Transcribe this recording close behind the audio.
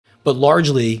But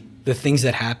largely, the things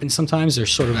that happen sometimes are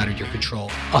sort of out of your control.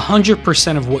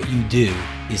 100% of what you do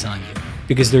is on you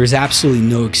because there's absolutely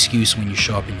no excuse when you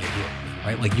show up and you do it,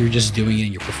 right? Like you're just doing it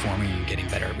and you're performing and you're getting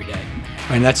better every day.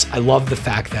 And I love the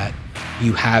fact that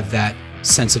you have that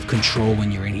sense of control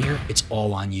when you're in here. It's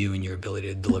all on you and your ability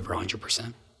to deliver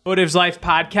 100%. Motives Life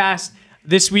podcast.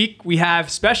 This week we have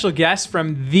special guests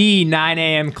from the 9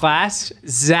 a.m. class,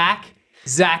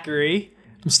 Zachary.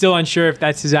 I'm still unsure if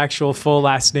that's his actual full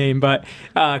last name, but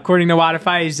according to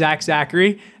Wodify, he's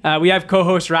Zachary. We have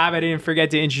co-host Rob. I didn't forget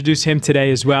to introduce him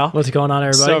today as well. What's going on,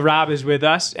 everybody? So Rob is with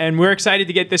us, and we're excited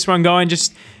to get this one going.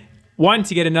 Just one,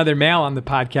 to get another male on the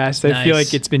podcast. I feel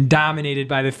like it's been dominated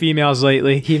by the females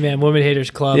lately. He-Man Women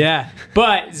Haters Club. Yeah.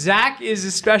 But Zach is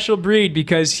a special breed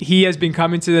because he has been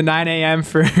coming to the 9 a.m.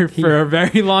 for a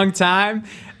very long time.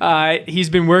 He's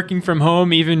been working from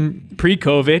home even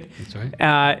pre-COVID. That's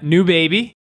right. New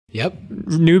baby. Yep.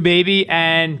 New baby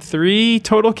and 3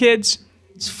 total kids?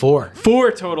 It's 4.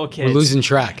 4 total kids. We're losing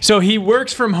track. So he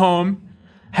works from home,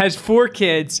 has 4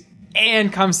 kids,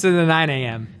 and comes to the 9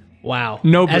 a.m. Wow.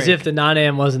 No break. As if the 9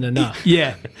 a.m. wasn't enough.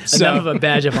 Yeah. Enough of a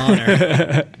badge of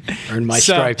honor. Earned my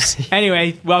stripes.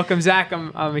 Anyway, welcome, Zach.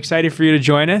 I'm excited for you to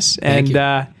join us. Thank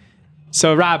you.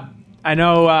 So, Rob, I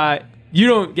know you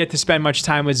don't get to spend much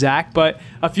time with Zach, but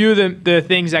a few of the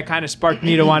things that kind of sparked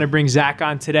me to want to bring Zach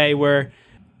on today were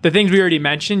the things we already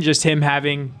mentioned, just him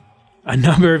having a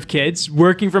number of kids,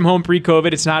 working from home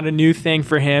pre-COVID. It's not a new thing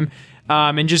for him,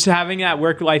 and just having that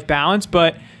work-life balance.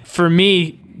 But for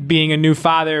me, being a new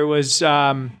father was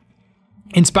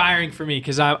inspiring for me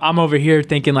because I'm over here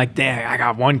thinking like, dang, I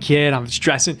got 1 kid, I'm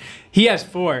stressing. He has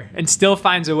 4 and still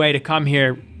finds a way to come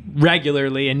here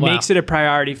regularly and makes it a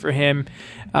priority for him.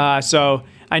 So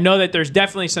I know that there's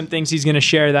definitely some things he's going to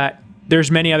share that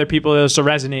there's many other people that will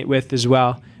resonate with as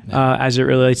well as it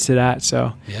relates to that.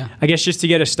 So I guess just to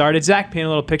get us started, Zach, paint a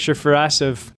little picture for us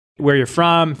of where you're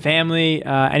from, family,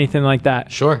 anything like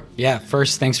that. Sure. Yeah.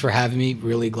 First, thanks for having me.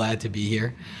 Really glad to be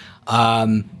here.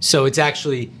 So it's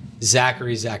actually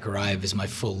Zachary Zacharev is my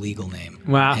full legal name.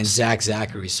 Wow. And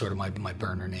Zachary is sort of my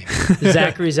burner name.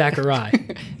 Zachary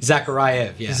Zacharai.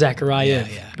 Zacharev, yeah. Zacharev.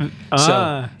 Yeah.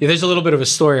 So there's a little bit of a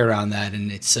story around that,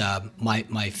 and it's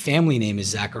my family name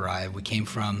is Zacharev. We came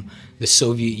from the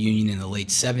Soviet Union in the late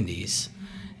 70s,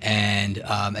 and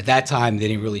at that time they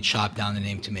didn't really chop down the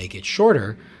name to make it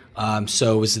shorter.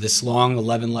 So it was this long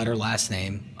 11-letter last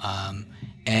name.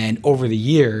 And over the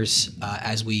years,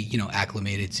 as we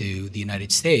acclimated to the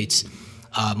United States,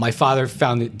 my father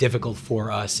found it difficult for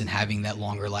us in having that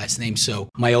longer last name. So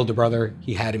my older brother,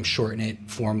 he had him shorten it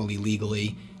formally,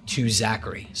 legally, to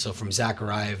Zachary. So from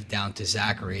Zacharev down to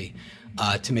Zachary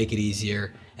to make it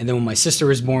easier. And then when my sister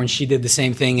was born, she did the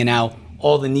same thing. And now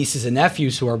all the nieces and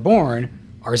nephews who are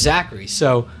born are Zachary.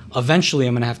 So eventually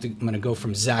I'm gonna go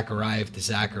from Zacharev to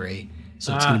Zachary.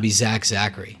 So it's gonna be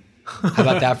Zachary. How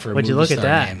about that for a Would you look at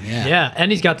that? Name? Yeah.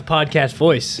 And he's got the podcast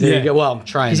voice. There you go. Well, I'm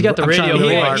trying. He's got the radio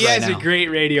voice. He has a great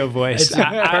radio voice. It's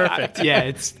perfect.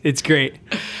 It's great.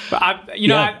 But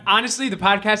honestly, the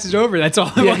podcast is over. That's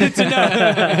all I wanted to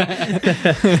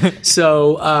know.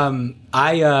 So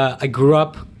I grew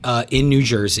up in New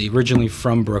Jersey, originally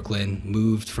from Brooklyn,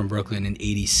 moved from Brooklyn in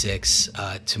 '86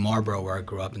 to Marlboro, where I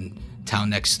grew up in town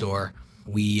next door.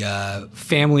 We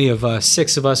family of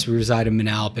 6 of us. We reside in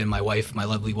Manalapan. My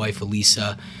lovely wife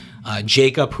Elisa,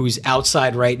 Jacob, who's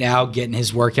outside right now getting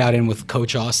his workout in with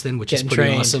Coach Austin, which is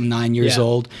pretty awesome. 9 years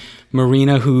old.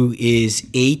 Marina, who is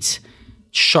 8.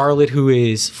 Charlotte, who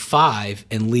is 5,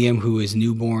 and Liam, who is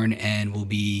newborn and will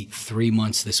be 3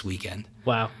 months this weekend.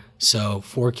 Wow. So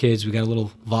 4 kids. We got a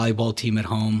little volleyball team at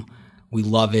home. We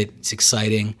love it. It's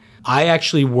exciting. I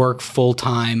actually work full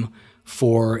time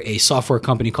for a software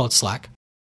company called Slack.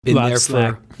 Been there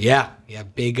Slack.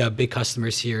 for big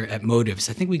customers here at Motives.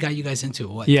 I think we got you guys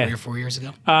into it 3 or 4 years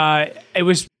ago. It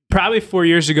was probably 4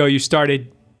 years ago. You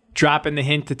started dropping the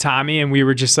hint to Tommy, and we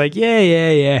were just like,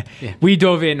 yeah. We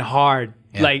dove in hard.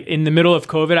 Yeah. Like in the middle of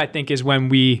COVID, I think is when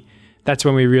that's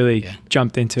when we really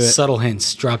jumped into it. Subtle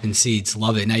hints, dropping seeds.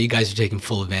 Love it. Now you guys are taking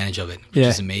full advantage of it, which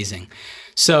is amazing.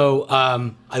 So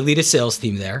I lead a sales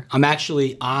team there. I'm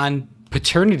actually on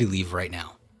paternity leave right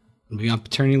now. I'll be on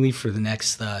paternity leave for the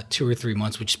next 2 or 3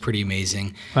 months, which is pretty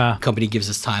amazing. Wow. Company gives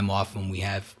us time off when we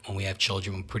have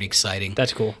children. Pretty exciting.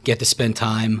 That's cool. Get to spend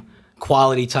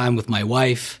quality time with my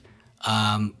wife.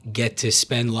 Get to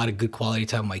spend a lot of good quality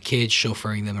time with my kids,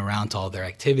 chauffeuring them around to all their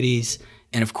activities.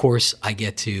 And of course, I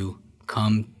get to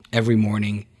come every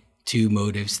morning to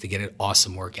Motives to get an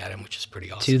awesome workout in, which is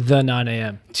pretty awesome. To the 9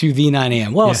 a.m. To the 9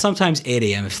 a.m. Well, sometimes 8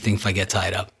 a.m. if I get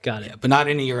tied up. Got it. Yeah, but not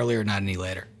any earlier, not any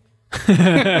later.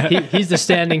 He's the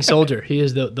standing soldier. He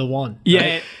is the one.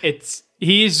 Yeah,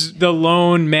 he's the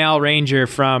lone male ranger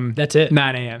from That's it.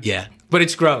 9 a.m. Yeah, but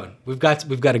it's growing. We've got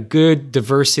a good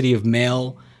diversity of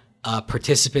male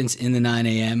participants in the 9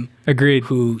 a.m. Agreed.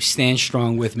 who stand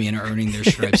strong with me and are earning their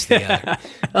stripes together.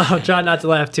 Oh, try not to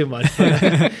laugh too much.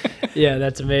 Yeah,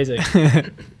 that's amazing.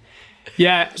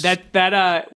 Yeah,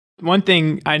 that one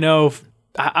thing I know.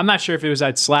 I'm not sure if it was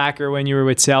at Slack or when you were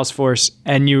with Salesforce,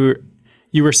 and you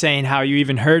were saying how you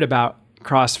even heard about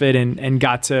CrossFit and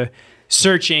got to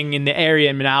searching in the area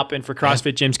in Manalapan for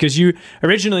CrossFit gyms, because you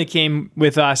originally came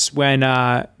with us when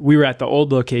we were at the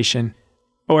old location,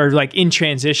 or like in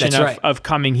transition of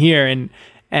coming here,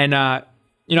 and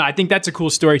I think that's a cool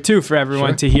story too for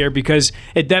everyone to hear, because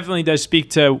it definitely does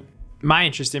speak to my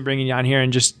interest in bringing you on here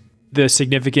and just the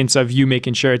significance of you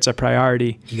making sure it's a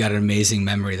priority. You got an amazing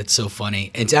memory. That's so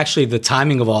funny. It's actually, the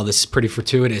timing of all this is pretty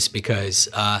fortuitous, because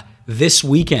this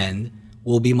weekend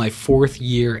will be my 4th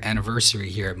year anniversary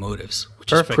here at Motives,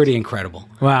 which is pretty incredible.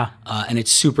 Wow. And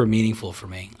it's super meaningful for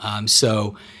me.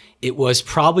 So it was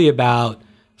probably about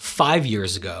 5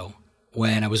 years ago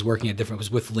when I was working at it was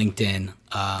with LinkedIn.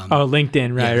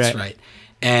 LinkedIn, right, That's right.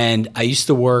 And I used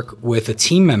to work with a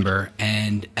team member,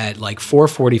 and at like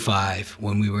 4:45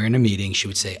 when we were in a meeting, she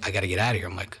would say, "I got to get out of here."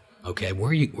 I'm like, "Okay,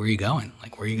 where are you going?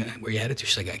 Like, where are you headed to?"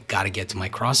 She's like, "I got to get to my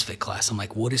CrossFit class." I'm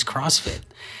like, "What is CrossFit?"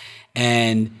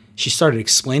 And she started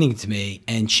explaining it to me,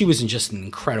 and she was in just an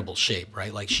incredible shape,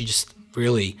 right? Like, she just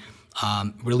really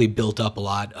built up a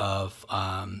lot of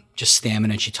just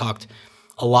stamina. And she talked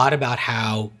a lot about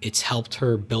how it's helped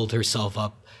her build herself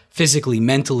up physically,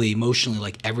 mentally, emotionally,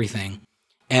 like everything.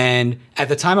 And at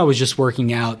the time, I was just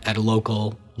working out at a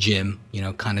local gym,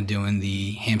 kind of doing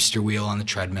the hamster wheel on the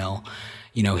treadmill,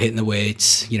 hitting the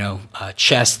weights,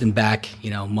 chest and back,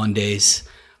 Mondays,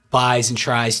 buys and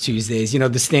tries Tuesdays,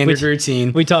 the standard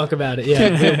routine. We talk about it.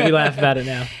 Yeah, we laugh about it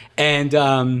now. And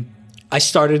I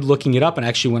started looking it up, and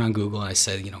actually went on Google and I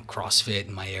said, CrossFit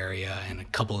in my area, and a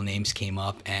couple of names came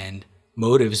up, and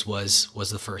Motives was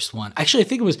the first one. Actually, I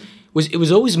think it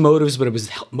was always Motives, but it was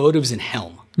Motives and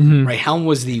Helm, right? Helm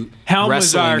was the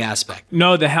wrestling aspect.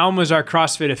 No, the Helm was our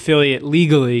CrossFit affiliate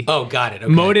legally. Oh, got it.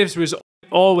 Okay. Motives was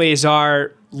always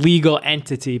our legal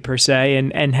entity per se,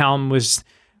 and Helm was,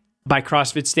 by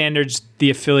CrossFit standards, the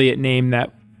affiliate name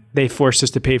that they forced us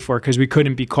to pay for, because we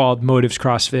couldn't be called Motives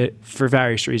CrossFit for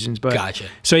various reasons. But Gotcha.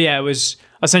 So yeah, it was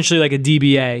essentially like a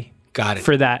DBA. Got it.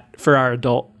 For our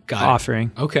adult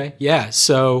offering. Okay, yeah.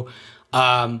 So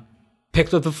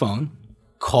picked up the phone,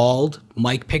 called,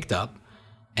 Mike picked up,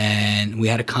 and we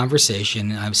had a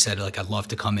conversation. And I said, like, I'd love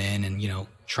to come in and,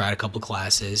 try a couple of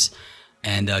classes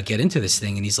and get into this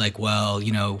thing. And he's like, well,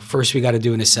 first we got to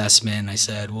do an assessment. And I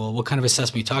said, well, what kind of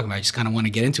assessment are you talking about? I just kind of want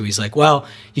to get into it. He's like, well,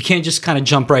 you can't just kind of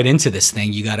jump right into this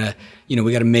thing. You got to,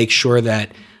 we got to make sure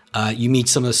that you meet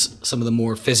some of the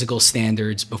more physical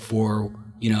standards before,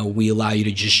 we allow you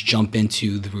to just jump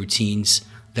into the routines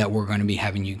that we're going to be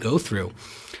having you go through.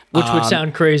 Which would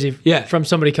sound crazy from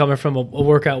somebody coming from a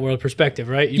workout world perspective,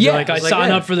 right? You'd be like, I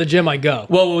sign up for the gym, I go.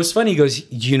 Well, what was funny, he goes,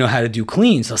 do you know how to do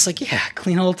cleans? I was like, yeah,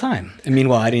 clean all the time. And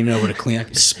meanwhile, I didn't even know what to clean. I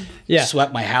could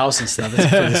swept my house and stuff. That's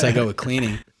the furthest I go with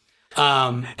cleaning.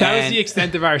 That was the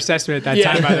extent of our assessment at that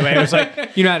time, by the way. It was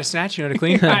like, you know how to snatch, you know how to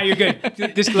clean? You're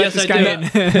good. Just let this guy in.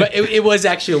 But it was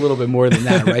actually a little bit more than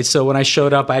that, right? So when I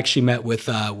showed up, I actually met with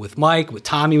Mike, with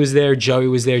Tommy was there, Joey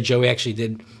was there. Joey actually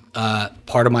did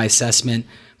part of my assessment,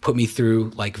 put me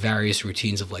through like various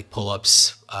routines of like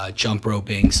pull-ups, jump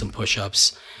roping, some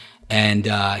push-ups. And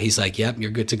he's like, yep,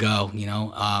 you're good to go.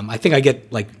 I think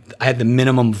I had the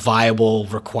minimum viable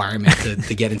requirement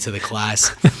to get into the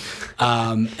class.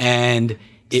 And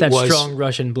it was strong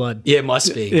Russian blood. Yeah, it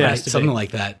must be. Yeah, right? Something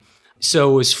like that.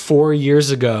 So it was 4 years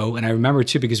ago. And I remember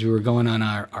too, because we were going on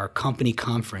our company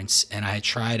conference, and I had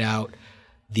tried out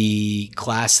the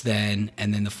class then.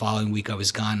 And then the following week I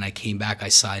was gone, and I came back, I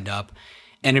signed up.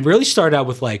 And it really started out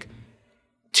with like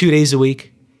 2 days a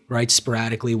week, right?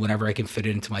 Sporadically, whenever I can fit it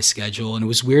into my schedule. And it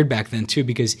was weird back then too,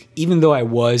 because even though I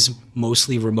was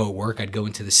mostly remote work, I'd go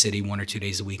into the city 1 or 2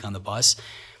 days a week on the bus.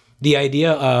 The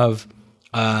idea of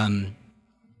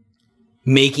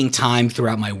making time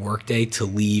throughout my workday to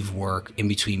leave work in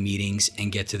between meetings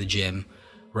and get to the gym,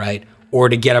 right? Or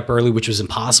to get up early, which was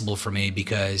impossible for me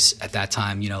because at that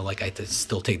time, I had to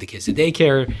still take the kids to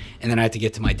daycare, and then I had to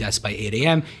get to my desk by 8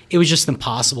 a.m. It was just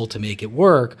impossible to make it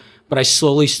work, but I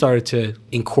slowly started to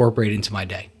incorporate it into my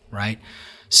day, right?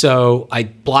 So I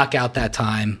block out that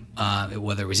time,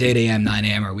 whether it was 8 a.m., 9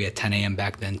 a.m., or we had 10 a.m.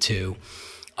 back then too.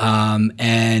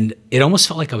 And it almost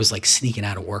felt like I was like sneaking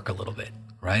out of work a little bit,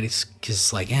 right? It's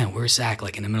because like, yeah, where's Zach?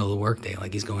 Like in the middle of the workday,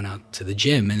 like he's going out to the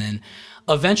gym. And then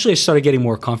eventually I started getting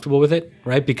more comfortable with it,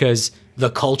 right? Because the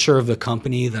culture of the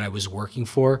company that I was working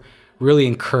for really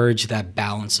encouraged that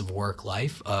balance of work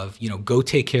life of, go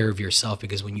take care of yourself,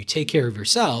 because when you take care of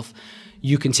yourself,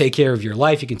 you can take care of your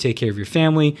life, you can take care of your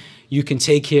family, you can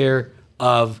take care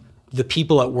of the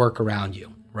people at work around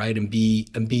you, right? And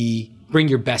bring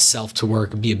your best self to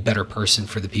work and be a better person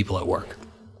for the people at work.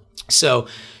 So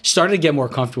started to get more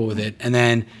comfortable with it, and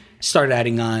then started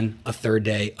adding on a third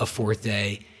day, a fourth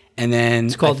day, and then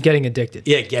it's called getting addicted.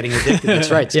 Yeah, getting addicted.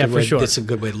 That's right. Yeah, for sure. That's a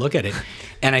good way to look at it.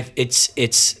 And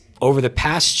it's over the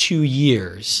past 2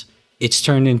 years, it's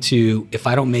turned into, if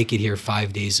I don't make it here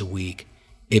 5 days a week,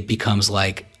 it becomes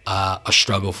like a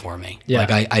struggle for me. Yeah.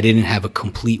 Like I didn't have a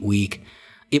complete week.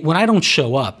 When I don't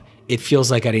show up, it feels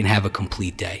like I didn't have a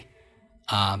complete day,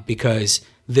 because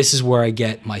this is where I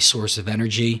get my source of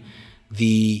energy.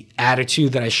 The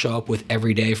attitude that I show up with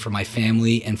every day for my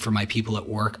family and for my people at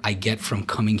work, I get from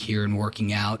coming here and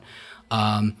working out,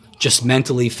 just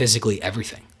mentally, physically,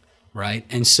 everything, right?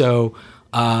 And so,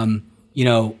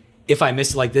 if I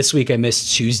miss, like this week, I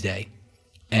missed Tuesday,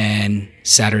 and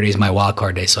Saturday's my wild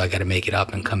card day, so I got to make it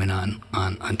up and come in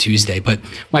on Tuesday. But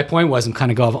my point was, I'm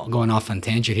kind of going off on a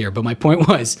tangent here, but my point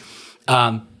was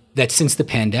that since the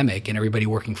pandemic and everybody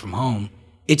working from home,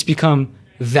 it's become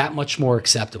that much more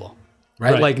acceptable,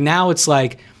 right? Like now it's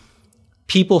like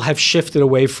people have shifted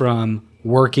away from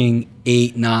working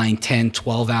 8, 9, 10,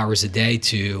 12 hours a day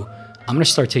to, I'm going to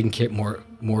start taking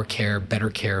better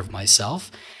care of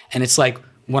myself. And it's like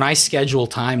when I schedule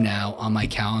time now on my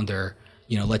calendar,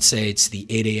 let's say it's the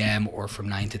 8 a.m. or from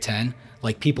 9 to 10,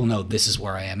 like people know this is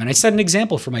where I am. And I set an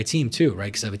example for my team too, right?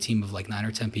 Because I have a team of like 9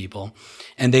 or 10 people,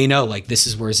 and they know like this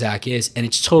is where Zach is. And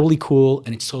it's totally cool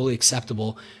and it's totally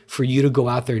acceptable for you to go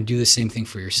out there and do the same thing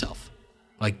for yourself.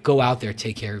 Like go out there,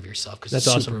 take care of yourself, because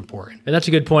that's super important. And that's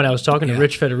a good point. I was talking to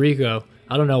Rich Federico.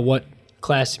 I don't know what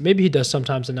class, maybe he does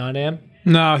sometimes at 9 a.m.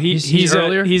 No, he's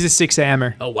earlier. He's a 6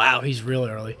 a.m.er. Oh, wow. He's real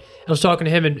early. I was talking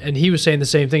to him, and he was saying the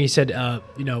same thing. He said,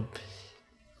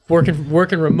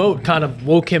 working remote kind of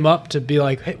woke him up to be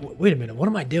like, hey, wait a minute, what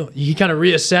am I doing? He kind of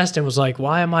reassessed and was like,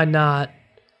 why am I not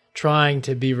trying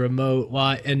to be remote?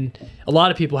 Why? And a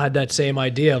lot of people had that same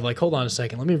idea of like, hold on a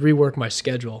second, let me rework my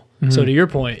schedule. Mm-hmm. So to your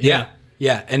point, yeah.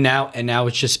 And now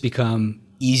it's just become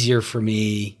easier for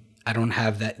me. I don't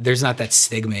have that. There's not that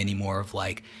stigma anymore of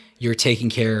like, you're taking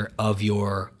care of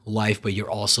your life, but you're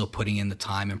also putting in the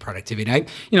time and productivity. And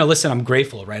listen, I'm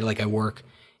grateful, right? Like I work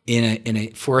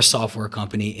for a software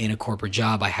company in a corporate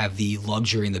job. I have the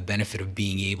luxury and the benefit of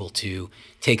being able to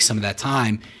take some of that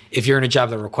time. If you're in a job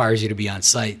that requires you to be on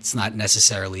site, it's not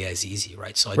necessarily as easy,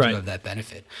 right? So I do have that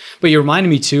benefit. But you reminded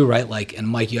me too, right? Like, and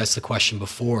Mike, you asked the question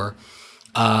before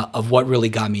of what really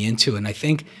got me into it. And I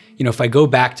think, if I go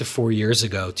back to 4 years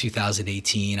ago,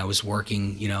 2018, I was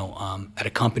working, at a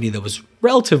company that was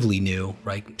relatively new,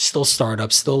 right? Still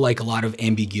startup, still like a lot of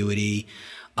ambiguity,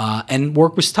 and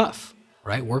work was tough,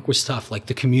 right? Work was tough. Like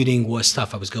the commuting was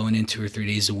tough. I was going in 2 or 3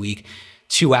 days a week,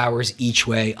 2 hours each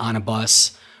way on a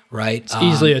bus, right? It's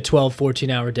easily a 12,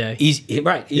 14-hour day.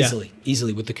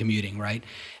 Easily with the commuting, right?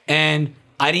 And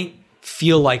I didn't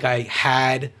feel like I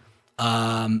had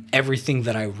everything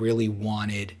that I really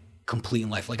wanted complete in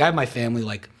life. Like I have my family,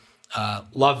 like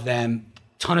love them,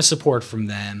 ton of support from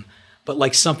them, but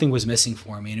like something was missing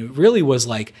for me. And it really was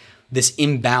like this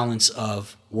imbalance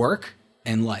of work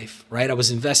and life, right? I was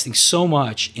investing so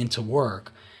much into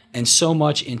work and so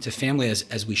much into family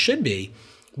as we should be,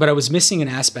 but I was missing an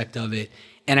aspect of it.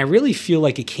 And I really feel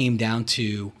like it came down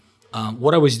to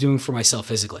what I was doing for myself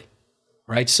physically.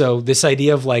 Right. So this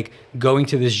idea of like going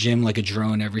to this gym like a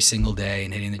drone every single day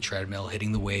and hitting the treadmill,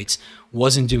 hitting the weights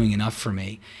wasn't doing enough for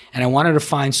me. And I wanted to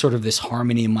find sort of this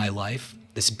harmony in my life,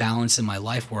 this balance in my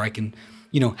life where I can,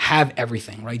 have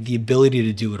everything, right? The ability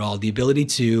to do it all, the ability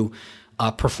to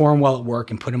perform well at work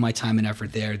and put in my time and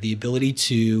effort there, the ability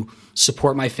to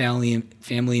support my family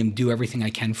and do everything I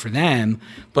can for them,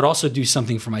 but also do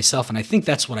something for myself. And I think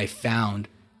that's what I found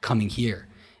coming here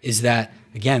is that,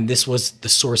 again, this was the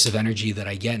source of energy that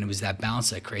I get, and it was that balance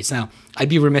that creates. Now, I'd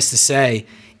be remiss to say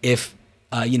if,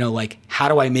 like, how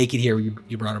do I make it here?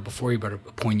 You brought up before, you brought up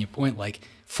a poignant point, like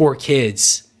 4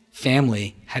 kids,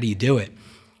 family, how do you do it?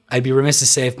 I'd be remiss to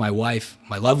say if my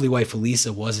lovely wife,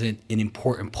 Elisa, wasn't an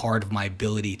important part of my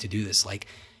ability to do this. Like,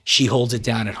 she holds it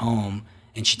down at home,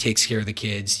 and she takes care of the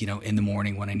kids, in the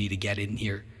morning when I need to get in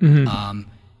here. Mm-hmm.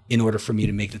 In order for me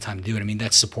to make the time to do it. I mean,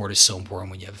 that support is so important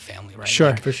when you have a family, right?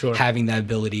 Sure, for sure. Having that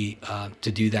ability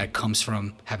to do that comes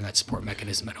from having that support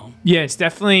mechanism at home. Yeah, it's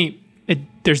definitely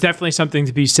there's definitely something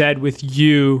to be said with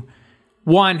you,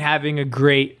 one, having a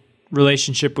great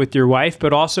relationship with your wife,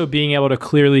 but also being able to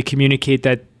clearly communicate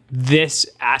that this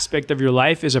aspect of your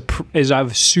life is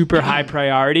of super high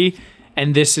priority,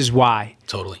 and this is why.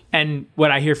 Totally. And what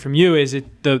I hear from you is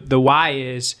the why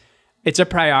is it's a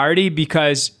priority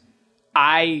because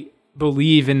I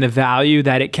believe in the value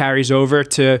that it carries over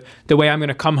to the way I'm going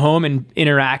to come home and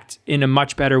interact in a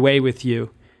much better way with you,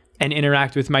 and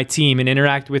interact with my team and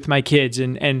interact with my kids.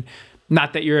 And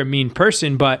not that you're a mean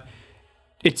person, but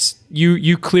it's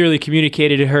you clearly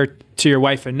communicated to your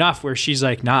wife enough where she's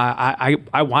like, nah,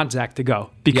 I want Zach to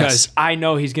go because Yes. I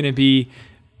know he's going to be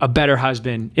a better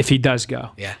husband if he does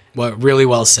go. Yeah. Well, really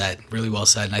well said. Really well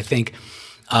said. And I think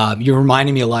you're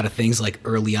reminding me a lot of things like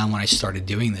early on when I started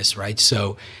doing this, right?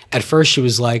 So at first she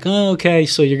was like, oh, okay,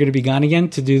 so you're going to be gone again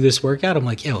to do this workout? I'm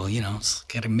like, yeah, well, it's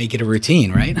got to make it a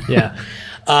routine, right? Yeah.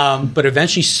 But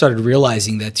eventually she started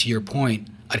realizing that, to your point,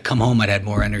 I'd come home, I'd had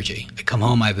more energy. I'd come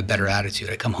home, I have a better attitude.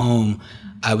 I'd come home,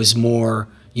 I was more,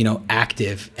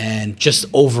 active and just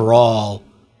overall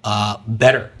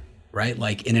better, right?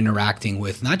 Like in interacting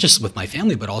with, not just with my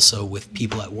family, but also with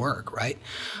people at work, right?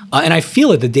 And I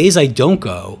feel it, the days I don't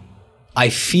go, I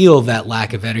feel that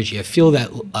lack of energy. I feel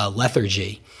that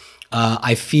lethargy.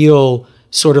 I feel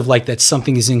sort of like that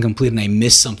something is incomplete and I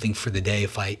miss something for the day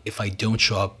if I don't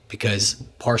show up, because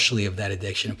partially of that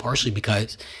addiction and partially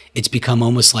because it's become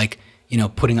almost like,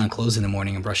 putting on clothes in the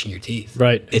morning and brushing your teeth.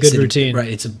 Right. It's Good routine. Right.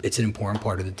 It's an important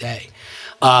part of the day.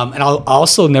 And I'll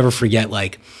also never forget,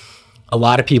 like, a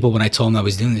lot of people, when I told them I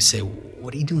was doing this, say,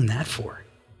 what are you doing that for?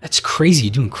 That's crazy.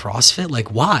 You're doing CrossFit?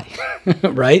 Like, why?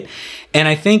 Right. And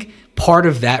I think part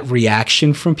of that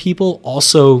reaction from people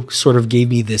also sort of gave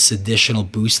me this additional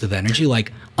boost of energy.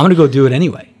 Like, I'm going to go do it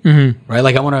anyway. Right.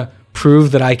 Like, I want to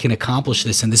prove that I can accomplish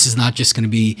this. And this is not just going to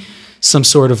be some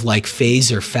sort of like phase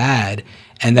or fad,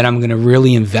 and that I'm going to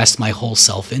really invest my whole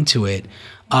self into it.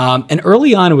 And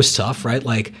early on it was tough, right?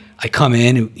 Like, I come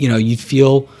in, you'd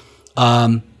feel,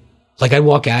 like I'd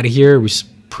walk out of here, it was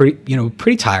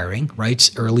pretty tiring, right?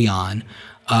 Early on,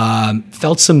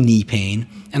 felt some knee pain.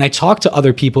 And I talked to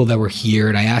other people that were here,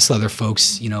 and I asked other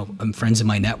folks, friends in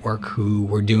my network who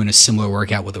were doing a similar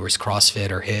workout, whether it was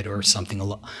CrossFit or HIIT or something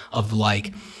of the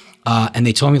like. And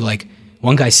they told me, like,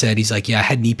 one guy said, he's like, yeah, I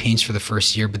had knee pains for the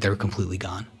first year, but they were completely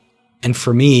gone. And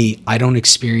for me, I don't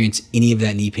experience any of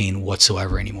that knee pain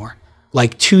whatsoever anymore.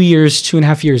 Like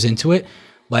 2.5 years into it,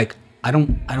 like, I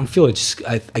don't feel it. Just,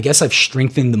 I guess I've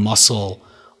strengthened the muscle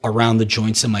around the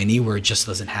joints in my knee where it just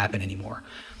doesn't happen anymore.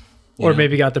 Or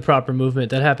maybe got the proper movement.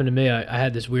 That happened to me. I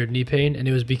had this weird knee pain, and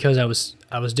it was because I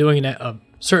was doing a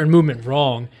certain movement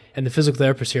wrong, and the physical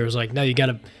therapist here was like, no, you got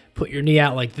to put your knee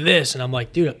out like this. And I'm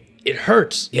like, dude, it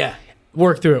hurts. Yeah.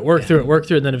 Work through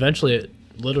it. And then eventually it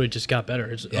literally just got better.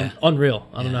 It's unreal.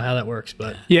 I don't know how that works,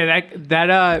 but Yeah,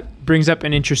 that brings up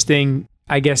an interesting,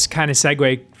 I guess, kind of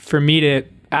segue for me to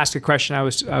ask a question I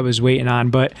was waiting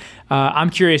on. But I'm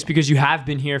curious, because you have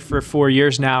been here for 4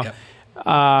 years now. Yep.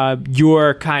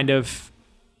 Your kind of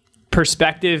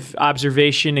perspective,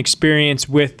 observation, experience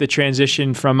with the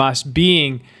transition from us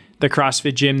being the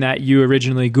CrossFit gym that you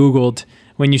originally Googled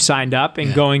when you signed up,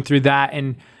 and going through that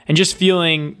and just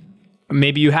feeling,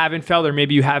 maybe you haven't felt, or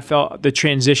maybe you have felt, the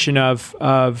transition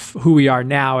of who we are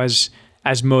now as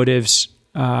Motives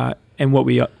and what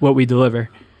we deliver.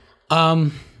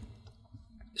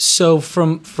 So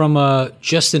from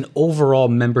just an overall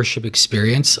membership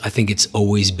experience, I think it's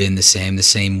always been the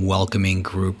same welcoming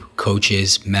group,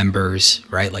 coaches, members,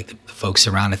 right? Like the folks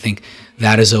around. I think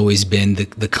that has always been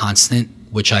the constant,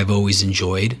 which I've always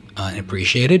enjoyed and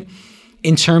appreciated.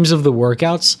 In terms of the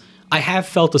workouts, I have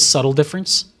felt a subtle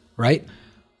difference, right?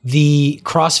 The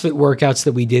CrossFit workouts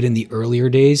that we did in the earlier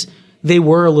days, they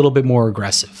were a little bit more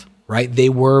aggressive, right? They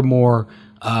were more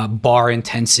bar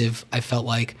intensive, I felt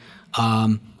like.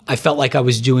 I felt like I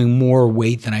was doing more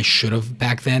weight than I should have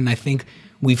back then. I think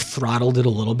we've throttled it a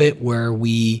little bit, where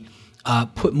we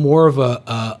put more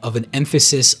of an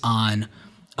emphasis on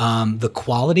the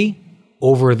quality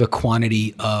over the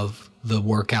quantity of the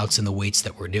workouts and the weights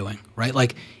that we're doing, right?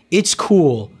 Like, it's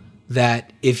cool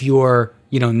that if you're,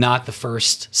 not the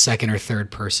first, second, or third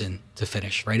person to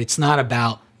finish, right? It's not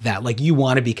about that. Like, you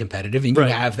want to be competitive, and you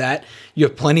have that. You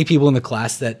have plenty of people in the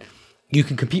class that you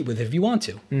can compete with if you want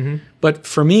to. Mm-hmm. But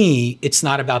for me, it's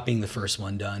not about being the first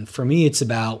one done. For me, it's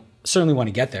about, certainly want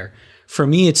to get there. For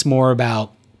me, it's more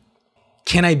about,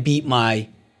 can I beat my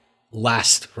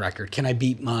last record? Can I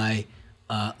beat my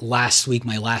last week,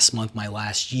 my last month, my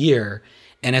last year?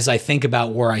 And as I think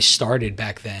about where I started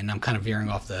back then, I'm kind of veering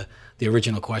off the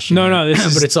original question. No, this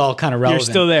is, but it's all kind of relevant.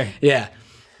 You're still there. Yeah.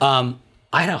 I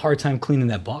had a hard time cleaning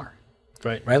that bar.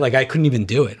 Right. Right. Like I couldn't even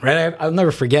do it. Right. I'll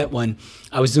never forget when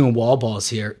I was doing wall balls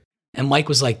here and Mike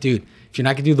was like, dude, if you're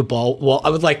not gonna do the ball, well, I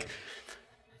would like,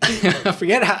 I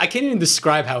forget how, I can't even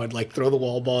describe how I'd like throw the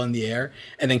wall ball in the air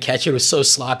and then catch it. It was so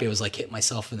sloppy. I was like hitting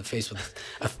myself in the face with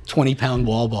a 20-pound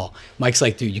wall ball. Mike's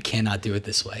like, dude, you cannot do it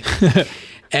this way.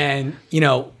 And, you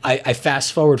know, I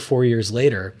fast forward 4 years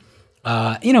later,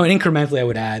 you know, and incrementally I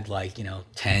would add like, you know,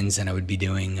 10s and I would be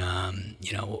doing,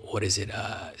 you know, what is it?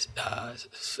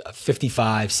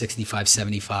 55, 65,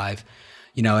 75.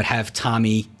 You know, I'd have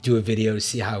Tommy do a video to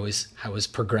see how I was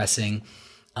progressing.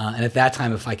 And at that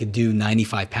time, if I could do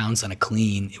 95 pounds on a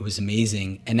clean, it was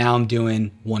amazing. And now I'm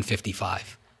doing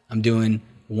 155. I'm doing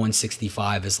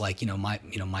 165 as like,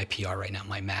 my PR right now,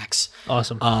 my max.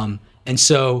 Awesome. And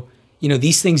so, you know,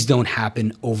 these things don't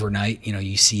happen overnight. You know,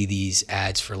 you see these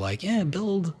ads for like,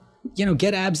 build,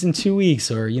 get abs in 2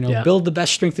 weeks or, build the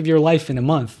best strength of your life in a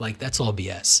month. Like that's all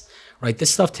BS, right?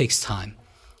 This stuff takes time.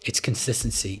 It's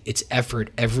consistency. It's effort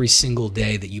every single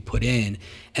day that you put in.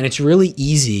 And it's really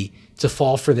easy to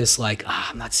fall for this like,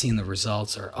 I'm not seeing the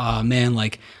results or, oh man,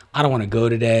 like I don't want to go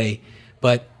today.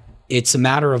 But it's a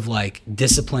matter of like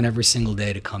discipline every single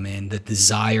day to come in, the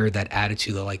desire, that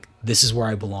attitude of like, this is where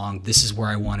I belong. This is where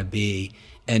I want to be.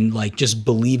 And like just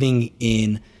believing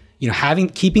in,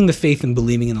 keeping the faith and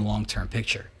believing in the long-term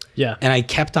picture. Yeah. And I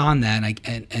kept on that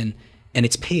and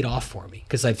it's paid off for me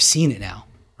because I've seen it now.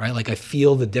 Right? Like I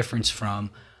feel the difference from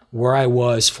where I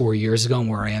was 4 years ago and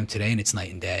where I am today, and it's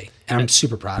night and day. And I'm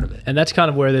super proud of it. And that's kind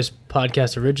of where this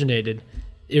podcast originated.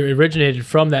 It originated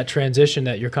from that transition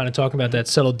that you're kind of talking about, that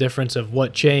subtle difference of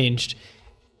what changed.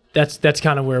 That's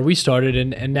kind of where we started.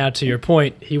 And now to your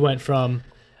point, he went from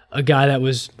a guy that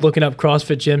was looking up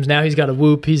CrossFit gyms. Now he's got a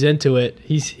Whoop. He's into it.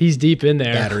 He's deep in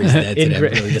there. Battery's dead today. I'm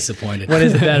really disappointed. When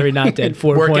is the battery not dead?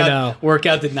 4.0.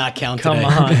 Workout did not count Come today.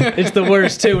 on. It's the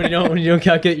worst too when you don't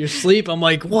calculate your sleep. I'm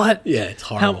like, what? Yeah, it's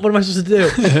horrible. What am I supposed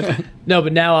to do? No,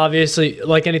 but now obviously,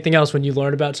 like anything else, when you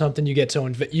learn about something, you get so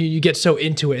you get so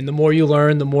into it, and the more you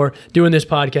learn, the more. Doing this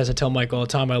podcast, I tell Mike all the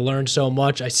time, I learned so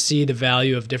much. I see the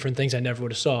value of different things I never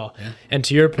would have saw. Yeah. And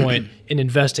to your point, in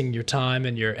investing your time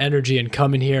and your energy and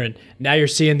coming here, and now you're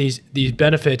seeing these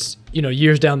benefits,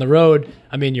 years down the road.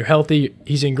 I mean, you're healthy.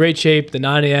 He's in great shape. The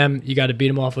 9 a.m., you got to beat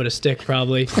him off with a stick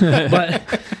probably. But,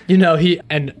 he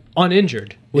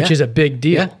uninjured, which is a big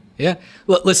deal. Yeah.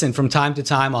 Well, listen, from time to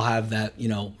time, I'll have that,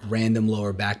 random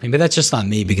lower back pain, but that's just on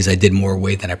me because I did more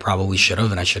weight than I probably should have,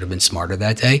 and I should have been smarter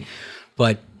that day.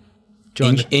 But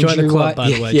join the club, by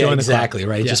the way. Yeah, exactly,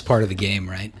 right? Yeah. Just part of the game,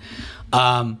 right?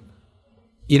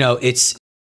 It's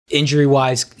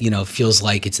injury-wise, feels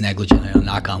like it's negligent,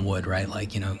 knock on wood, right?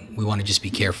 Like, we want to just be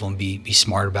careful and be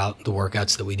smart about the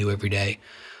workouts that we do every day.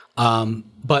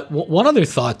 But one other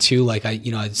thought too, like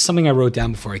something I wrote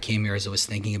down before I came here as I was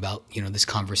thinking about, this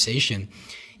conversation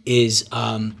is,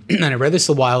 and I read this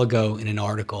a while ago in an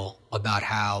article about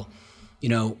how,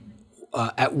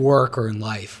 at work or in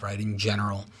life, right, in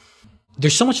general,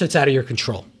 there's so much that's out of your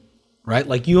control, right?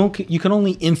 Like you can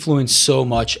only influence so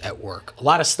much at work. A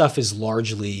lot of stuff is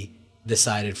largely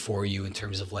decided for you in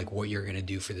terms of like what you're going to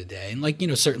do for the day. And like,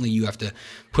 certainly you have to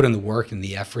put in the work and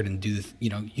the effort and do,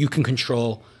 you can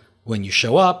control when you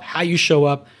show up, how you show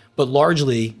up, but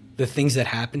largely the things that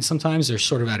happen sometimes are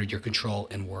sort of out of your control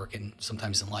in work and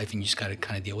sometimes in life, and you just got to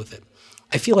kind of deal with it.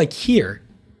 I feel like here,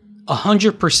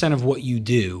 100% of what you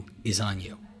do is on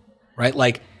you, right?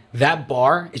 Like that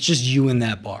bar, it's just you in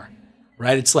that bar,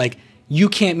 right? It's like you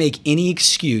can't make any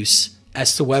excuse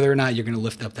as to whether or not you're going to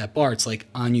lift up that bar. It's like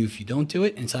on you if you don't do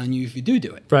it, and it's on you if you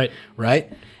do it. Right.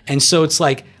 Right? And so it's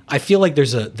like I feel like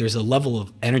there's a level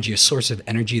of energy, a source of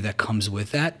energy that comes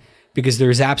with that, because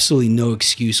there's absolutely no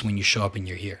excuse when you show up and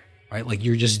you're here, right? Like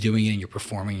you're just doing it and you're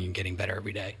performing and you're getting better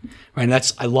every day, right?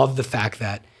 And I love the fact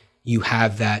that you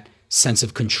have that sense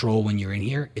of control when you're in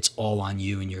here. It's all on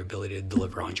you and your ability to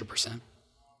deliver 100%.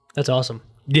 That's awesome.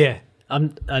 Yeah.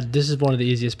 This is one of the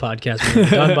easiest podcasts we've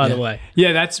ever done, by the way.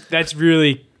 Yeah, that's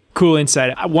really cool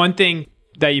insight. One thing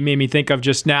that you made me think of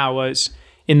just now was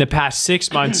in the past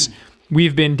 6 months,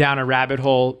 we've been down a rabbit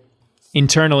hole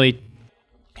internally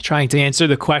trying to answer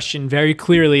the question very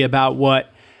clearly about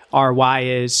what our why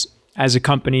is as a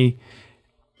company.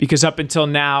 Because up until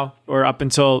now, or up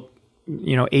until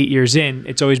 8 years in,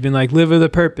 it's always been like live with a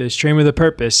purpose, train with a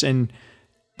purpose. And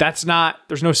there's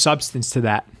no substance to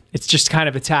that. It's just kind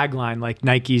of a tagline, like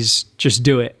Nike's just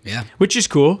do it. Yeah. Which is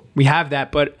cool. We have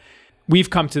that, but we've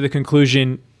come to the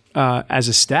conclusion as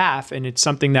a staff, and it's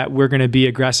something that we're going to be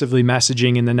aggressively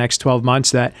messaging in the next 12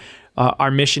 months, that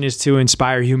our mission is to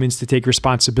inspire humans to take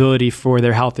responsibility for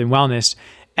their health and wellness.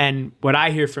 And what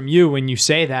I hear from you when you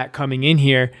say that coming in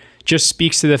here, just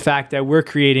speaks to the fact that we're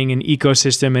creating an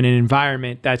ecosystem and an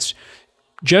environment that's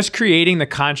just creating the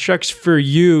constructs for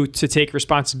you to take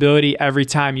responsibility every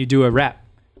time you do a rep,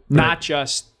 not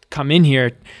just come in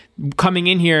here. Coming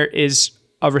in here is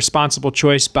a responsible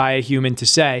choice by a human to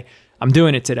say, I'm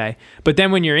doing it today. But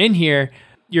then when you're in here,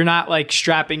 you're not like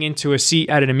strapping into a seat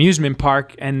at an amusement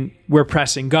park and we're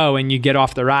pressing go and you get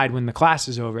off the ride when the class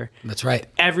is over. That's right.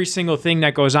 Every single thing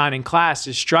that goes on in class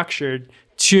is structured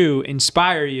to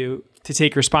inspire you to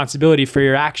take responsibility for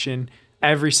your action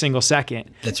every single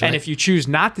second. That's right. And if you choose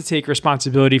not to take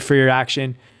responsibility for your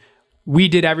action, we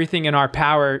did everything in our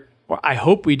power, or I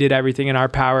hope we did everything in our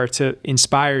power to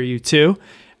inspire you too.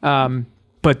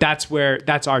 But that's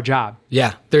our job.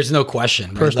 Yeah, there's no question.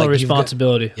 Right? Personal Like,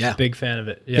 responsibility. Yeah. Big fan of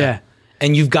it. Yeah.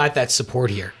 And you've got that support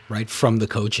here, right, from the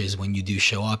coaches when you do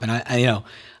show up. And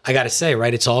I got to say,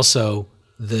 right, it's also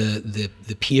the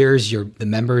peers, the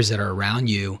members that are around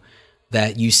you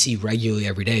that you see regularly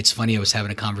every day. It's funny. I was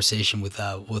having a conversation with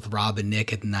Rob and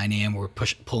Nick at 9 a.m. We're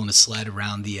pulling a sled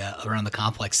around the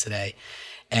complex today.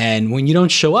 And when you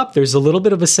don't show up, there's a little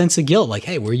bit of a sense of guilt. Like,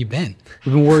 hey, where you been?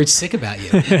 We've been worried sick about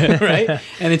you, right?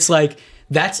 And it's like,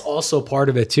 that's also part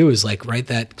of it too, is like, right,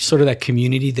 that sort of that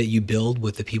community that you build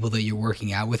with the people that you're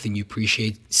working out with and you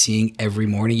appreciate seeing every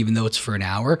morning, even though it's for an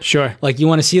hour. Sure. Like, you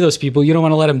want to see those people. You don't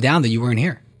want to let them down that you weren't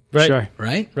here. Right. Sure.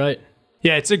 Right? Right.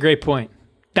 Yeah, it's a great point.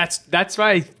 That's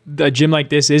why a gym like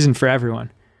this isn't for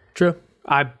everyone. True.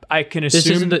 I can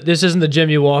assume This isn't the gym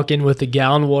you walk in with the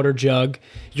gallon water jug,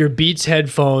 your Beats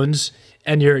headphones,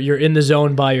 and you're in the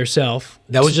zone by yourself.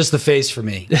 That was just the phase for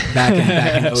me back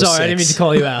in 06. Sorry, I didn't mean to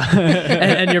call you out.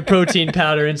 and your protein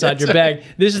powder inside your bag.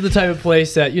 This is the type of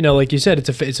place that, like you said,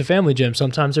 it's a family gym.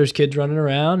 Sometimes there's kids running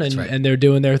around and, right. and they're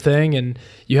doing their thing, and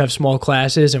you have small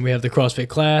classes, and we have the CrossFit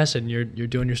class, and you're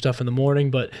doing your stuff in the morning.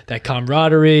 But that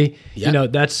camaraderie, Yeah.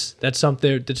 that's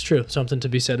something that's true. Something to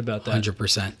be said about that.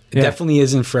 100%. It Yeah. definitely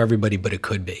isn't for everybody, but it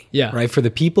could be. Yeah. Right? For the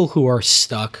people who are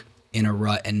stuck in a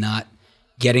rut and not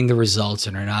getting the results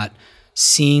and are not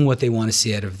seeing what they want to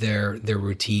see out of their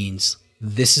routines,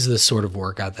 this is the sort of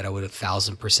workout that I would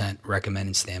 1,000% recommend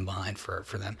and stand behind for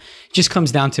them. It just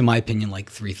comes down to, in my opinion, like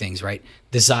three things, right?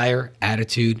 Desire,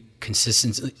 attitude,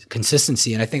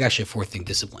 consistency, and I think actually a fourth thing,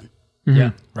 discipline.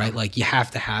 Yeah. Right? Like, you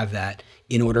have to have that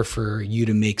in order for you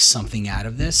to make something out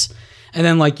of this. And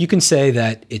then, like, you can say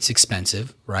that it's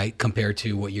expensive, right, compared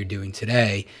to what you're doing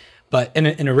today. But, and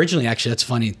originally, actually, that's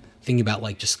funny, thinking about,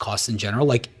 like, just costs in general.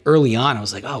 Like, early on, I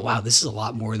was like, oh, wow, this is a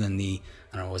lot more than I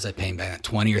don't know, was I paying back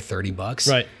 $20 or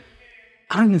 $30? Right.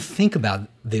 I don't even think about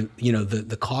the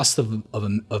cost of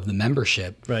the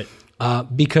membership. Right.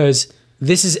 Because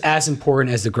this is as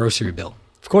important as the grocery bill.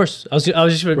 Of course. I was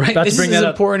just Right? about This to bring is as that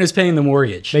up. important as paying the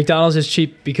mortgage. McDonald's is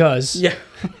cheap because. Yeah.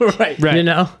 Right.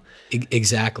 Right.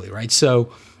 Exactly, right?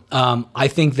 So I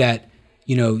think that,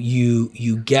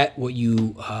 you get what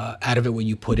you out of it, what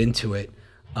you put into it.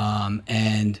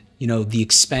 And, the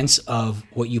expense of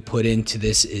what you put into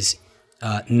this is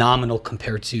nominal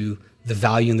compared to the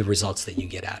value and the results that you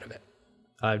get out of it.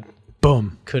 I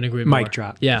boom. couldn't agree more. Mic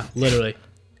drop. Yeah, literally.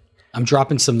 I'm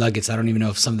dropping some nuggets. I don't even know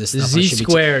if some of this stuff I Z should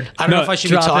squared. I don't know No, if I should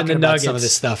be dropping talking the about some of nuggets.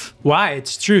 this stuff. Why?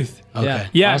 It's truth. Okay. Yeah.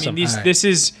 Yeah, Awesome. I mean, All right. this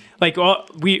is like,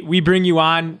 we bring you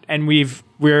on and we've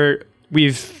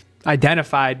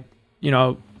identified,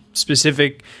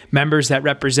 specific members that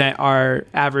represent our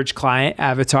average client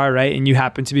avatar, right? And you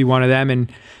happen to be one of them.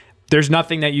 And there's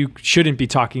nothing that you shouldn't be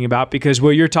talking about, because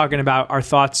what you're talking about are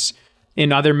thoughts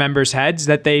in other members' heads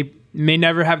that they may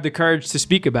never have the courage to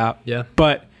speak about. Yeah.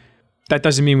 But that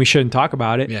doesn't mean we shouldn't talk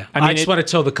about it. Yeah. I mean, I just want to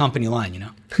toe the company line,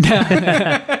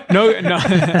 no,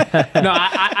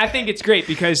 I think it's great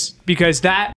because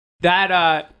that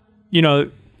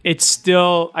it's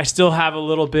still, I still have a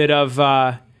little bit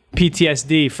of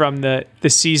PTSD from the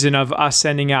season of us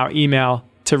sending out email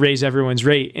to raise everyone's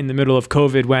rate in the middle of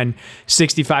COVID, when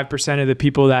 65% of the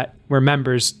people that were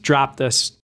members dropped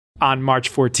us on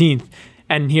March 14th.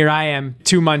 And here I am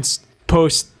 2 months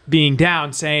post being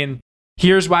down saying,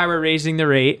 here's why we're raising the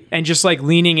rate, and just like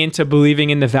leaning into believing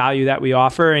in the value that we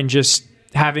offer and just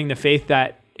having the faith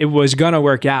that it was going to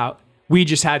work out. We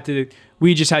just had to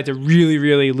really,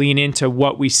 really lean into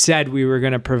what we said we were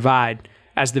going to provide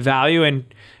as the value. And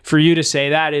for you to say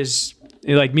that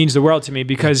means the world to me,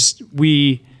 because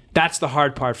that's the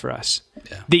hard part for us.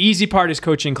 Yeah. The easy part is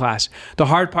coaching class. The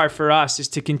hard part for us is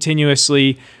to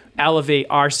continuously elevate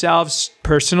ourselves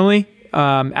personally,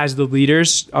 as the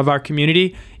leaders of our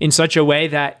community, in such a way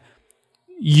that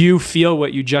you feel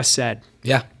what you just said.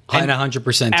 Yeah. And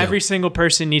 100% do. Every single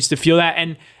person needs to feel that.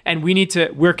 And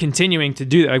we're continuing to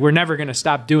do that. Like, we're never going to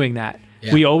stop doing that.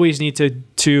 Yeah. We always need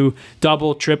to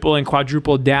double, triple, and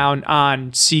quadruple down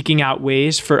on seeking out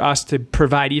ways for us to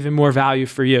provide even more value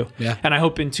for you. Yeah. And I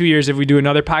hope in 2 years, if we do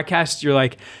another podcast, you're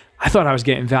like, I thought I was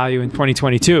getting value in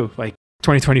 2022, like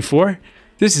 2024.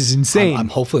 This is insane. I'm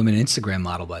hopefully I'm an Instagram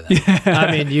model by then.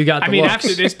 I mean, you got the I mean, looks.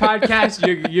 after this podcast,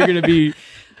 you're going to be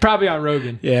probably on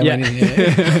Rogan. Yeah.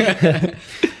 Yeah.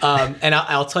 And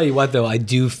I'll tell you what, though, I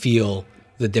do feel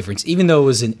the difference, even though it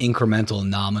was an incremental,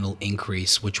 nominal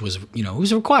increase, which was, it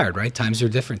was required, right? Times are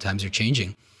different, times are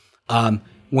changing.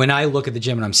 When I look at the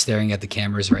gym and I'm staring at the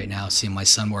cameras right now, seeing my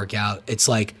son work out, it's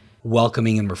like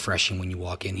welcoming and refreshing when you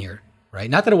walk in here, right?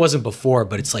 Not that it wasn't before,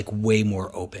 but it's like way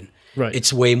more open. Right.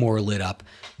 It's way more lit up.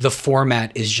 The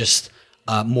format is just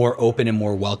more open and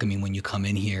more welcoming when you come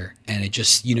in here. And it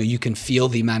just, you can feel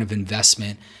the amount of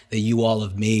investment that you all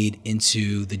have made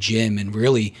into the gym and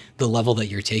really the level that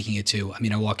you're taking it to. I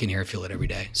mean, I walk in here, I feel it every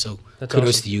day. So kudos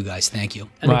awesome. to you guys. Thank you.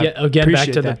 And Well, again, back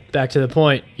appreciate to that. the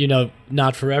point.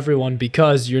 Not for everyone,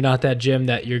 because you're not that gym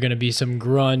that you're going to be some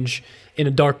grunge in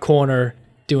a dark corner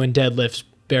doing deadlifts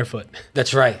barefoot.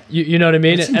 That's right. You know what I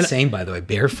mean? It's insane, by the way.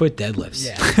 Barefoot deadlifts.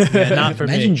 Yeah, not for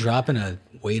Imagine me. dropping a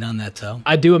weight on that toe.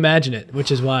 I do imagine it,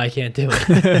 which is why I can't do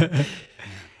it.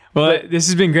 Well, this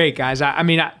has been great, guys. I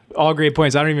mean, all great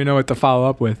points. I don't even know what to follow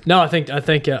up with. No, I think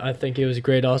it was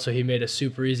great. Also, he made a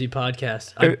super easy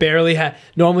podcast. I barely had.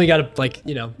 Normally, got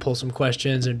to pull some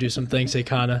questions and do some things. They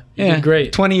kind of did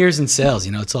great. 20 years in sales.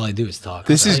 It's all I do is talk.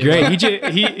 This is great.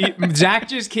 Zach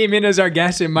just came in as our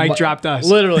guest and Mike dropped us.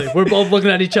 Literally, we're both looking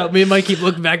at each other. Me and Mike keep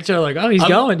looking back at each other like, oh, he's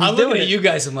going. He's I'm doing looking it. at you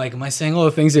guys. I'm like, am I saying all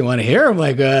the things they want to hear? I'm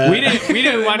like, We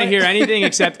didn't want to hear anything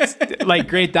except like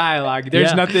great dialogue.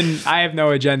 There's Yeah. nothing. I have no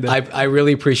agenda. I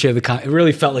really appreciate it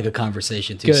really felt like a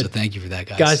conversation too. Good. So thank you for that,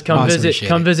 guys. Guys, come Awesome. visit. Appreciate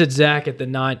Come it. visit Zach at the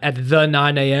 9 a.m.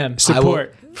 I will-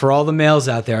 Support. for all the males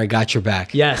out there. I got your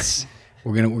back. Yes,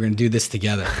 We're gonna do this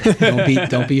together.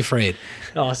 Don't be afraid.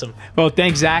 awesome. Well,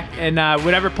 thanks, Zach. And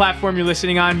whatever platform you're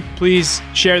listening on, please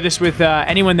share this with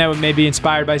anyone that may be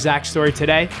inspired by Zach's story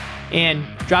today. And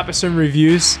drop us some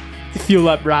reviews to fuel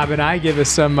up Rob and I. Give us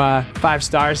some 5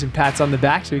 stars and pats on the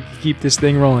back so we can keep this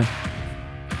thing rolling.